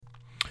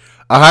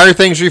A Higher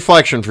Things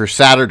reflection for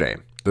Saturday,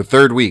 the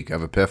third week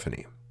of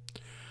Epiphany.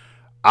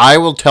 I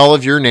will tell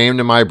of your name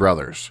to my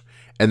brothers.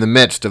 In the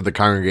midst of the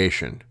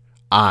congregation,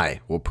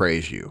 I will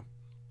praise you.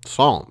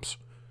 Psalms,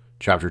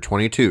 chapter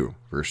 22,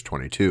 verse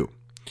 22.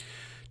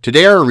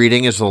 Today our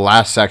reading is the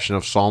last section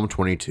of Psalm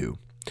 22.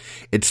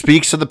 It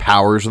speaks of the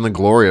powers and the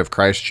glory of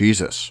Christ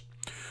Jesus.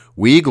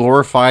 We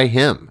glorify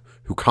him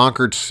who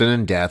conquered sin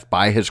and death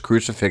by his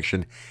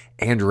crucifixion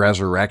and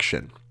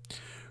resurrection.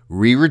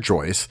 We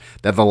rejoice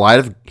that the light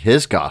of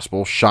his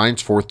gospel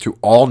shines forth to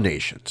all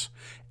nations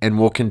and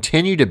will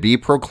continue to be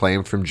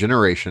proclaimed from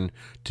generation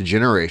to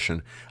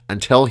generation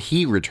until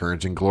he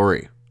returns in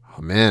glory.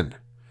 Amen.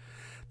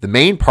 The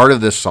main part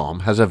of this psalm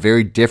has a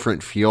very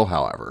different feel,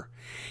 however.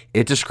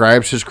 It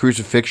describes his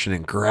crucifixion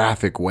in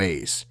graphic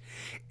ways.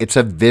 It's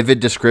a vivid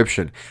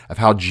description of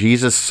how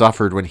Jesus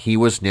suffered when he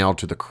was nailed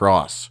to the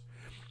cross.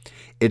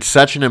 It's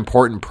such an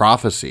important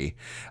prophecy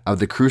of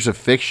the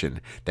crucifixion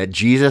that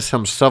Jesus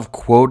himself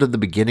quoted the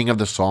beginning of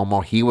the psalm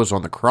while he was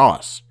on the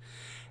cross.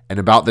 And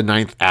about the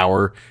 9th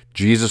hour,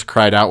 Jesus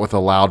cried out with a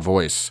loud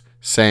voice,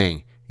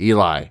 saying,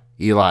 Eli,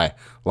 Eli,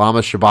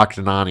 lama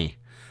sabachthani.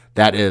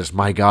 That is,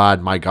 my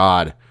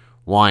God,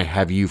 why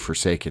have you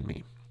forsaken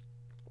me?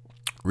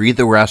 Read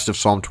the rest of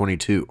Psalm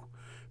 22.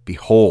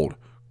 Behold,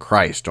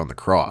 Christ on the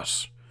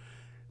cross.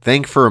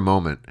 Think for a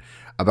moment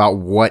about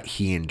what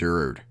he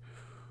endured.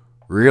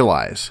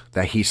 Realize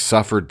that he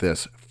suffered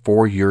this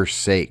for your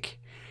sake.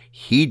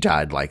 He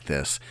died like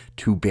this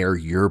to bear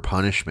your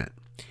punishment.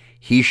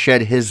 He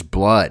shed his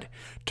blood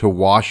to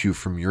wash you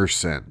from your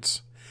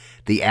sins.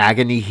 The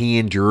agony he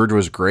endured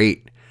was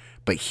great,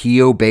 but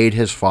he obeyed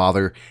his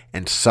Father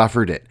and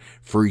suffered it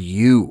for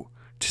you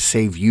to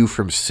save you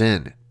from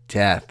sin,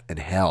 death, and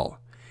hell.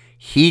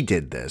 He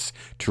did this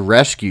to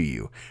rescue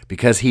you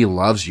because he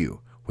loves you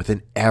with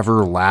an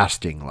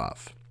everlasting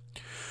love.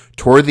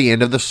 Toward the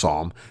end of the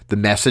psalm, the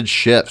message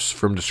shifts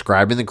from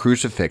describing the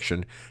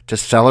crucifixion to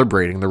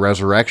celebrating the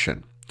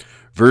resurrection.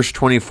 Verse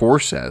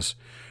 24 says,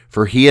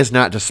 For he has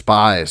not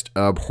despised,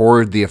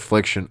 abhorred the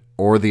affliction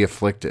or the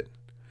afflicted,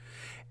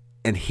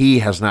 and he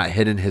has not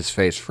hidden his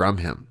face from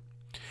him,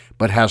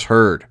 but has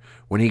heard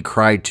when he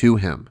cried to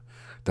him.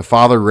 The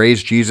Father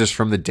raised Jesus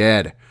from the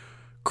dead.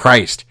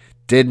 Christ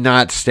did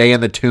not stay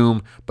in the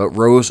tomb, but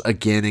rose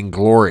again in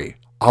glory.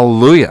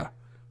 Alleluia!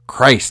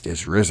 Christ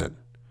is risen.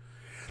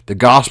 The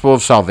gospel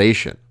of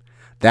salvation,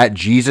 that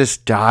Jesus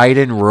died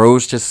and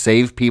rose to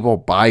save people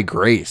by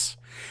grace,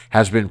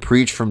 has been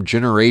preached from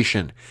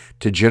generation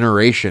to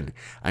generation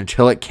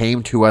until it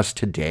came to us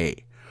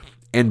today.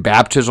 In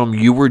baptism,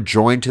 you were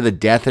joined to the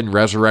death and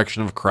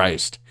resurrection of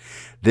Christ.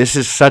 This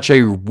is such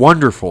a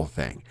wonderful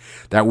thing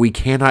that we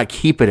cannot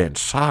keep it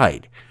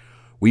inside.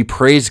 We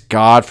praise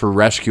God for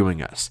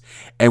rescuing us,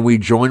 and we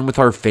join with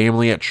our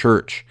family at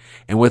church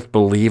and with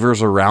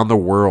believers around the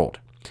world,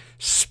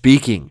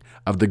 speaking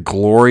of the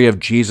glory of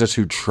Jesus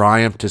who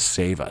triumphed to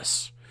save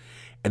us.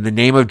 In the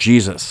name of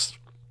Jesus,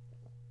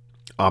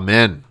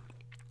 Amen.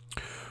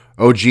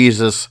 O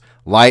Jesus,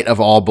 light of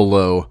all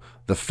below,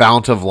 the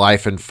fount of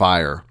life and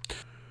fire,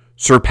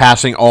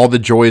 surpassing all the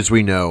joys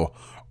we know,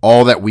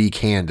 all that we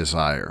can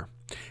desire.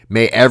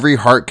 May every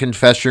heart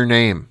confess your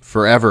name,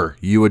 forever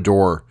you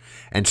adore,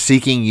 and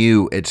seeking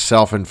you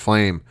itself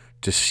inflame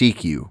to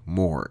seek you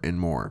more and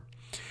more.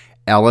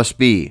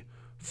 LSB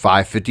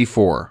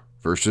 554,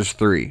 verses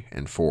 3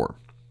 and 4.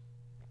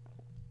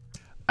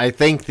 I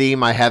thank thee,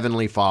 my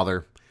heavenly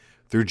Father,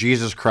 through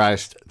Jesus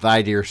Christ,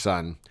 thy dear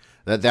Son,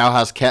 that thou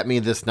hast kept me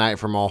this night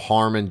from all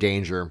harm and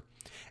danger.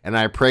 And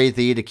I pray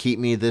thee to keep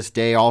me this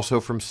day also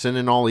from sin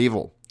and all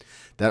evil,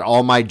 that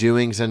all my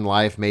doings in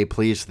life may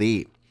please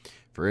thee.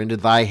 For into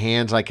thy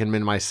hands I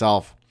commend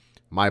myself,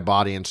 my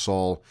body and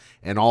soul,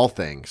 and all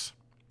things.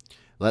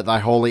 Let thy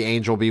holy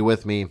angel be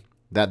with me,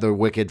 that the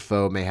wicked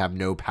foe may have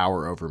no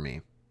power over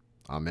me.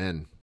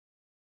 Amen.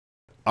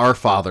 Our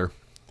Father,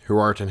 who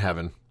art in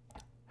heaven,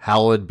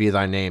 hallowed be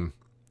thy name.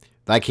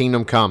 Thy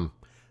kingdom come,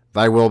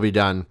 thy will be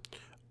done,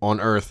 on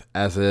earth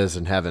as it is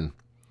in heaven.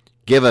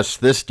 Give us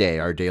this day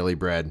our daily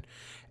bread,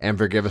 and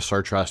forgive us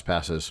our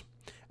trespasses,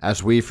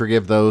 as we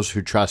forgive those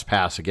who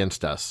trespass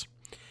against us.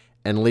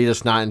 And lead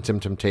us not into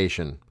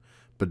temptation,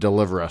 but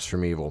deliver us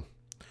from evil.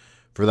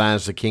 For thine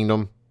is the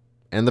kingdom,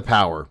 and the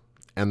power,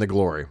 and the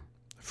glory,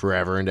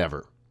 forever and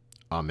ever.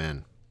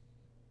 Amen.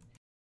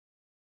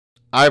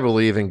 I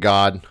believe in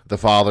God, the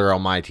Father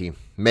Almighty,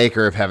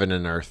 maker of heaven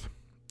and earth,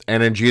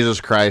 and in Jesus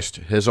Christ,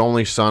 his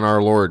only Son,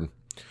 our Lord,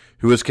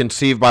 who was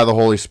conceived by the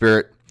Holy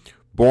Spirit,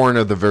 born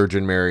of the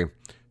Virgin Mary,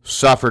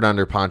 suffered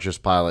under Pontius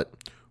Pilate,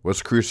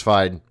 was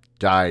crucified,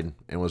 died,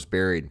 and was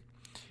buried.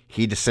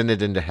 He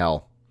descended into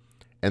hell.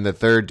 And the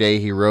third day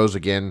he rose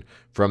again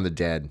from the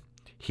dead.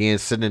 He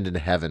ascended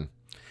into heaven,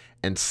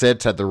 and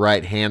sits at the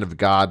right hand of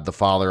God, the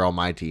Father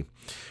Almighty.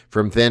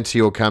 From thence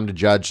he will come to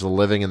judge the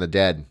living and the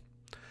dead.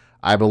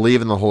 I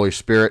believe in the Holy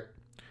Spirit,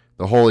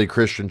 the holy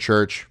Christian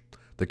church,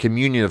 the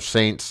communion of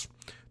saints,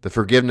 the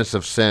forgiveness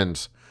of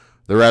sins,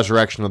 the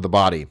resurrection of the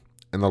body,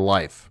 and the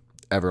life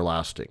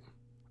everlasting.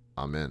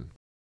 Amen.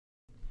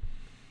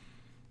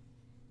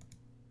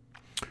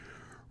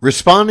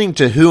 Responding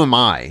to who am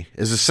I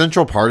is a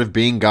central part of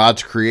being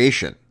God's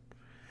creation.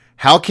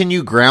 How can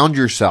you ground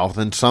yourself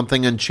in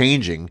something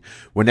unchanging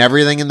when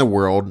everything in the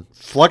world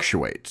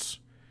fluctuates?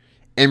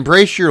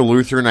 Embrace your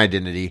Lutheran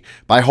identity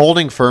by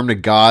holding firm to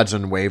God's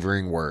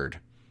unwavering word.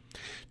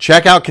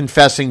 Check out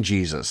Confessing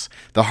Jesus,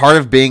 the Heart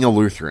of Being a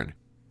Lutheran,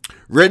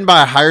 written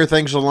by a Higher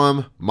Things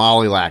alum,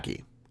 Molly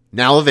Lackey.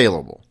 Now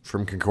available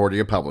from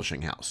Concordia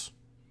Publishing House.